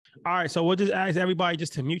All right, so we'll just ask everybody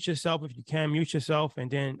just to mute yourself if you can, mute yourself,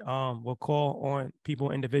 and then we'll call on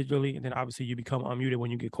people individually, and then obviously you become unmuted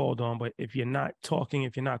when you get called on. But if you're not talking,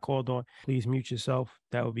 if you're not called on, please mute yourself.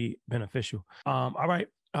 That would be beneficial. All right,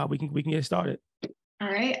 we can get started. All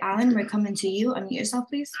right, Alan, we're coming to you. Unmute yourself,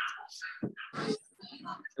 please.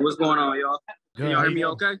 What's going on, y'all? Good. Can y'all hear me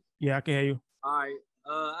okay? Yeah, I can hear you. All right.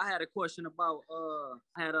 I had a question about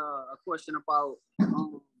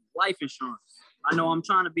life insurance. I know I'm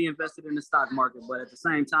trying to be invested in the stock market, but at the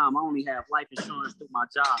same time, I only have life insurance through my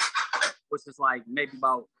job, which is like maybe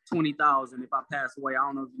about $20,000 if I pass away. I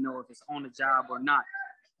don't know if you know if it's on the job or not,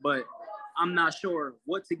 but I'm not sure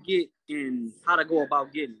what to get and how to go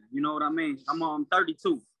about getting it. You know what I mean? I'm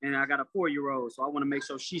 32 and I got a 4-year-old, so I want to make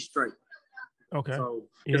sure she's straight. Okay. So,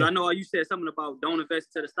 because I know you said something about don't invest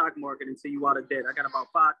into the stock market until you out of debt. I got about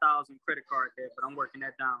 5,000 credit card debt, but I'm working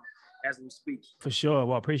that down as we speak. For sure.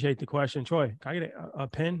 Well, I appreciate the question, Troy. Can I get a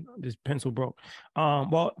pen? This pencil broke.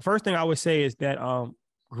 Well, first thing I would say is that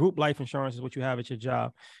group life insurance is what you have at your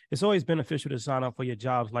job. It's always beneficial to sign up for your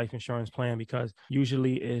job's life insurance plan because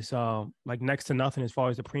usually it's like next to nothing as far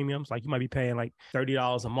as the premiums. Like you might be paying like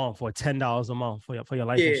 $30 a month or $10 a month for your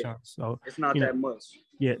life insurance. So it's not that much.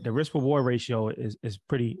 Yeah, the risk reward ratio is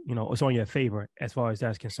pretty, it's on your favor as far as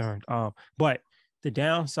that's concerned. But the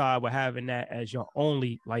downside with having that as your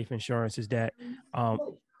only life insurance is that,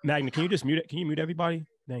 Magna, can you just mute it? Can you mute everybody?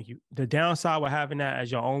 Thank you. The downside with having that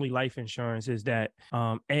as your only life insurance is that,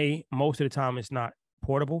 most of the time it's not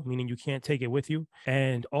portable, meaning you can't take it with you.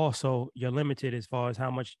 And also you're limited as far as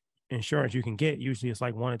how much insurance you can get. Usually it's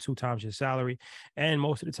like 1 or 2 times your salary. And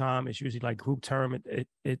most of the time it's usually like group term.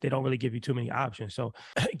 They don't really give you too many options. So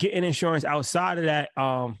getting insurance outside of that,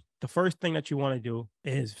 the first thing that you want to do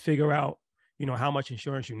is figure out how much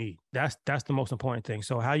insurance you need. That's the most important thing.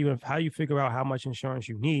 So how you figure out how much insurance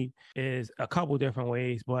you need is a couple different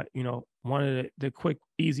ways, but one of the quick,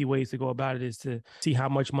 easy ways to go about it is to see how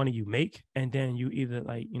much money you make. And then you either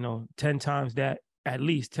 10 times that, at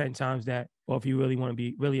least 10 times that, or if you really want to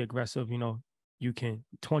be really aggressive, you can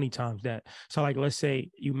 20 times that. So like, let's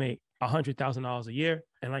say you make $100,000 a year.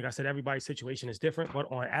 And like I said, everybody's situation is different,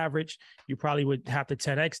 but on average, you probably would have to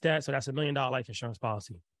 10X that. So that's $1 million life insurance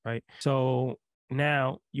policy, right? So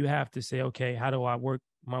now you have to say, okay, how do I work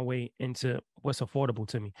my way into what's affordable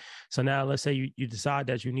to me? So now let's say you decide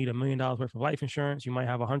that you need $1 million worth of life insurance. You might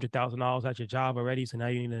have $100,000 at your job already. So now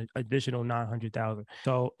you need an additional $900,000.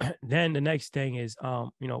 So then the next thing is,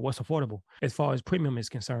 what's affordable as far as premium is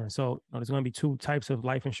concerned. So there's going to be 2 types of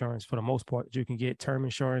life insurance for the most part. You can get term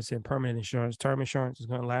insurance and permanent insurance. Term insurance is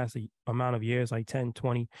going to last the amount of years, like 10,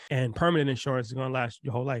 20, and permanent insurance is going to last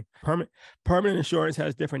your whole life. Permanent insurance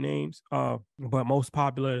has different names, but most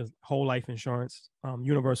popular is whole life insurance,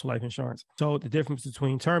 universal life insurance. So the difference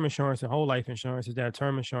between term insurance and whole life insurance is that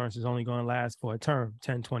term insurance is only going to last for a term,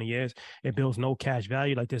 10, 20 years. It builds no cash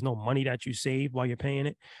value. Like there's no money that you save while you're paying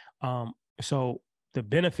it. So the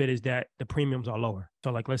benefit is that the premiums are lower.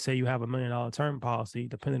 So like, let's say you have $1 million term policy,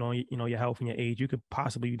 depending on, your health and your age, you could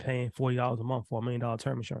possibly be paying $40 a month for $1 million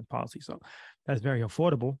term insurance policy. So that's very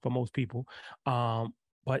affordable for most people.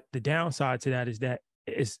 But the downside to that is that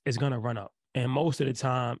it's going to run up. And most of the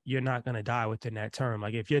time, you're not going to die within that term.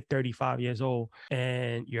 Like if you're 35 years old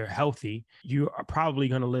and you're healthy, you are probably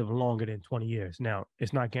going to live longer than 20 years. Now,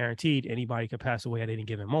 it's not guaranteed anybody can pass away at any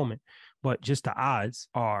given moment, but just the odds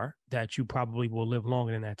are that you probably will live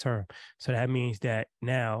longer than that term. So that means that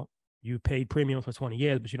now you paid premium for 20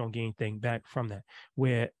 years, but you don't get anything back from that.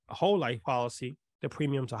 Where a whole life policy, the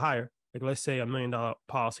premiums are higher. Like let's say $1 million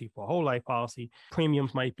policy for a whole life policy,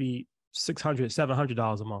 premiums might be $600,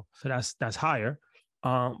 $700 a month. So that's higher,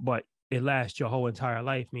 but it lasts your whole entire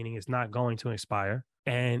life, meaning it's not going to expire.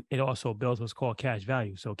 And it also builds what's called cash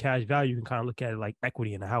value. So cash value, you can kind of look at it like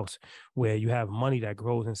equity in a house, where you have money that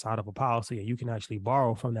grows inside of a policy and you can actually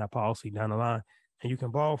borrow from that policy down the line. And you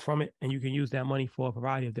can borrow from it and you can use that money for a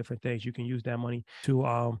variety of different things. You can use that money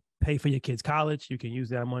to pay for your kids' college. You can use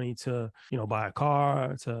that money to, buy a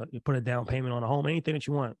car, to put a down payment on a home, anything that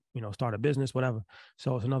you want, start a business, whatever.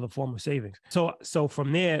 So it's another form of savings. So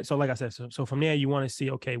from there, so like I said, so from there, you want to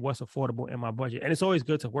see, okay, what's affordable in my budget? And it's always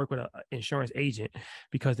good to work with an insurance agent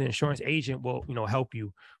because the insurance agent will, help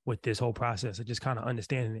you with this whole process of just kind of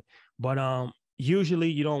understanding it. But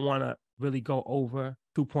usually you don't want to really go over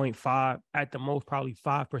 2.5, at the most, probably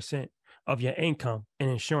 5% of your income in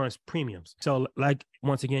insurance premiums. So like,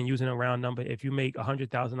 once again, using a round number, if you make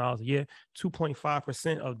 $100,000 a year,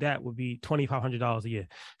 2.5% of that would be $2,500 a year.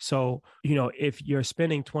 So, if you're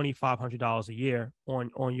spending $2,500 a year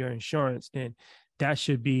on your insurance, then that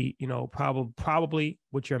should be, probably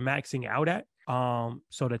what you're maxing out at.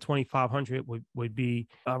 So the 2,500 would be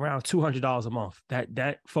around $200 a month.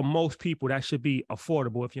 That for most people that should be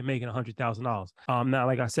affordable if you're making $100,000. Now,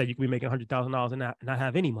 like I said, you could be making $100,000 and not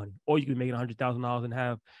have any money, or you could be making $100,000 and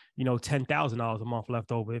have $10,000 a month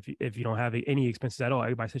left over if you don't have any expenses at all.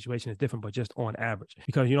 Everybody's situation is different, but just on average,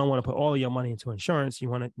 because you don't want to put all of your money into insurance. You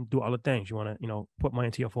want to do other things. You want to put money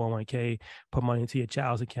into your 401k, put money into your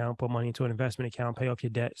child's account, put money into an investment account, pay off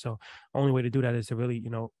your debt. So only way to do that is to really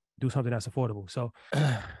do something that's affordable.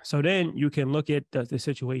 So then you can look at the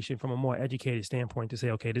situation from a more educated standpoint to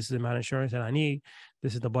say, okay, this is the amount of insurance that I need.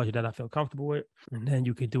 This is the budget that I feel comfortable with. And then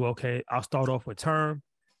you can do, okay, I'll start off with term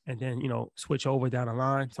and then, switch over down the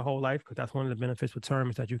line to whole life, because that's one of the benefits with term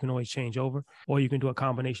is that you can always change over, or you can do a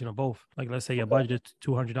combination of both. Like, let's say your budget is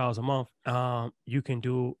 $200 a month. You can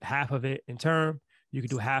do half of it in term. You can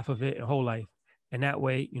do half of it in whole life. And that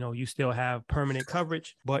way, you still have permanent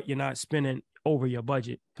coverage, but you're not spending over your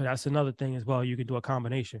budget. So that's another thing as well. You can do a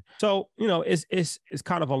combination. So, it's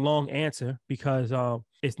kind of a long answer because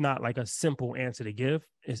it's not like a simple answer to give.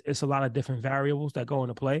 It's a lot of different variables that go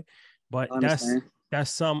into play, but that's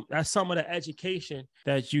some of the education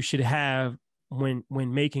that you should have when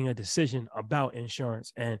making a decision about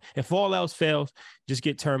insurance. And if all else fails, just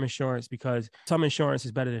get term insurance, because some insurance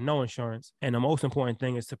is better than no insurance. And the most important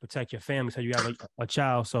thing is to protect your family. So you have a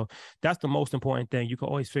child. So that's the most important thing. You can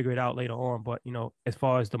always figure it out later on. But, as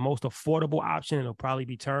far as the most affordable option, it'll probably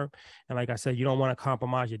be term. And like I said, you don't want to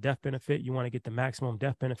compromise your death benefit. You want to get the maximum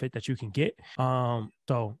death benefit that you can get.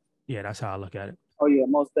 So yeah, that's how I look at it. Oh yeah,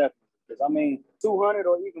 most definitely. I mean, 200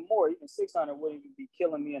 or even more, even 600 wouldn't even be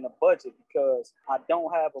killing me in the budget, because I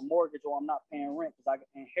don't have a mortgage or I'm not paying rent, because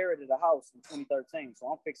I inherited a house in 2013. So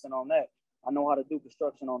I'm fixing on that. I know how to do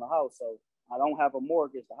construction on the house. So I don't have a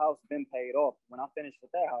mortgage. The house been paid off. When I finish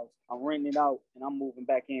with that house, I'm renting it out and I'm moving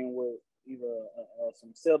back in with either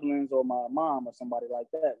some siblings or my mom or somebody like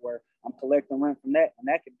that, where I'm collecting rent from that. And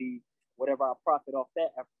that could be whatever I profit off that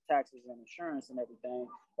after taxes and insurance and everything,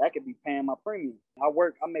 that could be paying my premium. I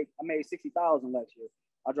made $60,000 last year.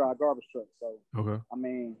 I drive a garbage truck. So, okay. I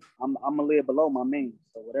mean, I'm going to live below my means.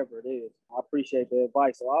 So whatever it is, I appreciate the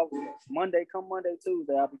advice. So Monday,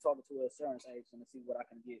 Tuesday, I'll be talking to an insurance agent to see what I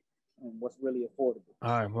can get and what's really affordable.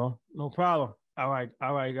 All right, well, no problem. All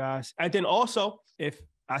right, guys. And then also,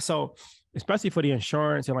 especially for the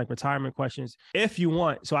insurance and like retirement questions, if you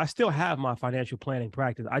want, so I still have my financial planning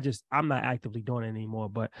practice. I'm not actively doing it anymore,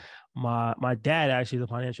 but my dad actually is a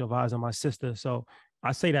financial advisor, my sister. So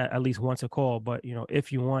I say that at least once a call, but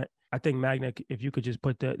if you want, I think Magna, if you could just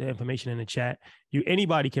put the information in the chat,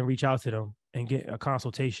 anybody can reach out to them and get a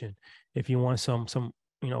consultation if you want some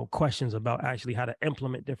questions about actually how to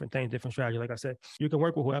implement different things, different strategies. Like I said, you can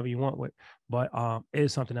work with whoever you want with, but it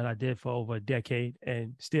is something that I did for over a decade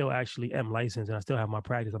and still actually am licensed, and I still have my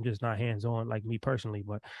practice. I'm just not hands-on like me personally,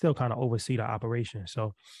 but still kind of oversee the operation.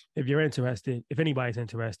 So if you're interested, if anybody's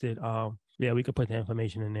interested, we could put the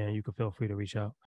information in there and you can feel free to reach out.